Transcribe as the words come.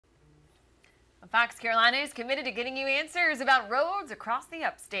Fox Carolina is committed to getting you answers about roads across the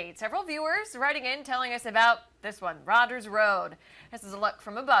upstate. Several viewers writing in telling us about this one, Rogers Road. This is a look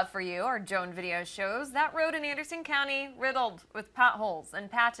from above for you. Our drone video shows that road in Anderson County riddled with potholes and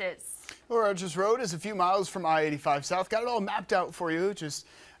patches. Well, Rogers Road is a few miles from I-85 South. Got it all mapped out for you, just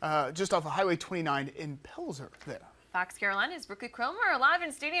off of Highway 29 in Pelzer there. Fox Carolina's Brooklyn Cromer live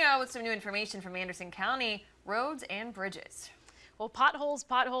in studio with some new information from Anderson County roads and bridges. Well,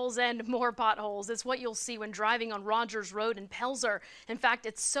 potholes, and more potholes is what you'll see when driving on Rogers Road in Pelzer. In fact,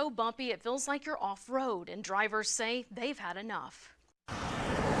 it's so bumpy it feels like you're off-road, and drivers say they've had enough. I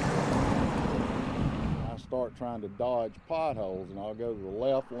start trying to dodge potholes, and I'll go to the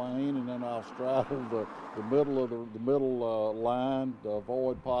left lane, and then I'll straddle the middle line to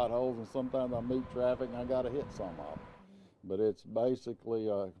avoid potholes, and sometimes I meet traffic and I got to hit some of them. But it's basically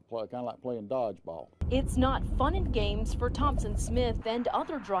kind of like playing dodgeball. It's not fun and games for Thompson Smith and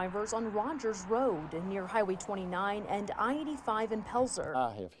other drivers on Rogers Road near Highway 29 and I-85 in Pelzer.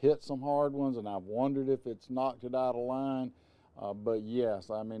 I have hit some hard ones, and I've wondered if it's knocked it out of line. But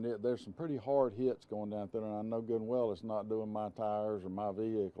yes, I mean, there's some pretty hard hits going down there, and I know good and well it's not doing my tires or my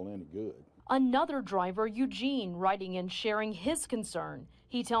vehicle any good. Another driver, Eugene, writing and sharing his concern.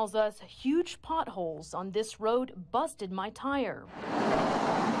 He tells us huge potholes on this road busted my tire.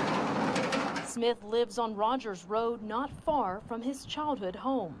 Smith lives on Rogers Road, not far from his childhood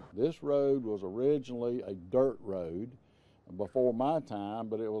home. This road was originally a dirt road before my time,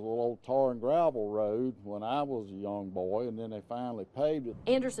 but it was a little tar and gravel road when I was a young boy, and then they finally paved it.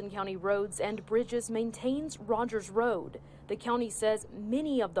 Anderson County Roads and Bridges maintains Rogers Road. The county says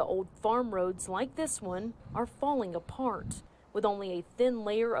many of the old farm roads like this one are falling apart. With only a thin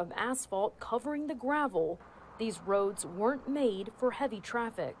layer of asphalt covering the gravel, these roads weren't made for heavy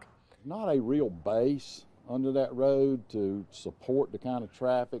traffic. Not a real base under that road to support the kind of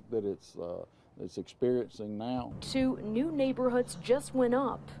traffic that it's experiencing now. 2 new neighborhoods just went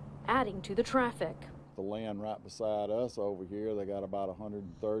up, adding to the traffic. The land right beside us over here, they got about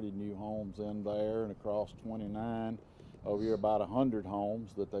 130 new homes in there, and across 29 over here about 100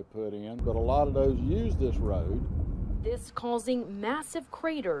 homes that they put in. But a lot of those use this road. This causing massive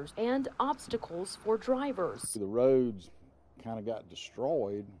craters and obstacles for drivers. The roads kind of got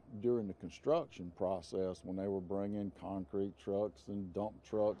destroyed during the construction process when they were bringing concrete trucks and dump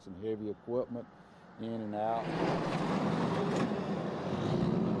trucks and heavy equipment in and out.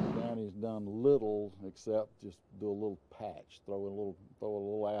 The county's done little except just do a little patch, throw a little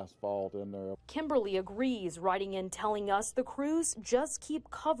asphalt in there. Kimberly agrees, writing in telling us the crews just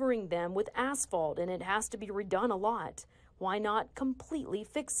keep covering them with asphalt and it has to be redone a lot. Why not completely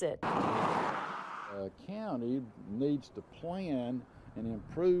fix it? County needs to plan and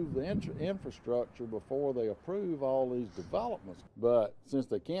improve the infrastructure before they approve all these developments. But since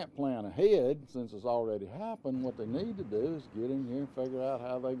they can't plan ahead, since it's already happened, what they need to do is get in here and figure out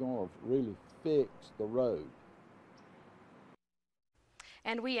how they're going to really fix the road.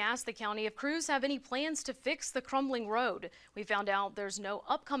 And we asked the county if crews have any plans to fix the crumbling road. We found out there's no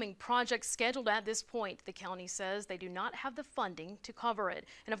upcoming project scheduled at this point. The county says they do not have the funding to cover it.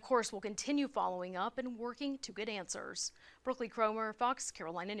 And of course, we'll continue following up and working to get answers. Brooklyn Cromer, Fox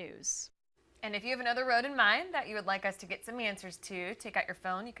Carolina News. And if you have another road in mind that you would like us to get some answers to, take out your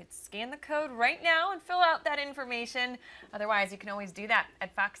phone. You could scan the code right now and fill out that information. Otherwise, you can always do that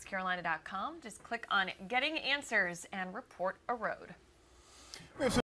at foxcarolina.com. Just click on Getting Answers and report a road.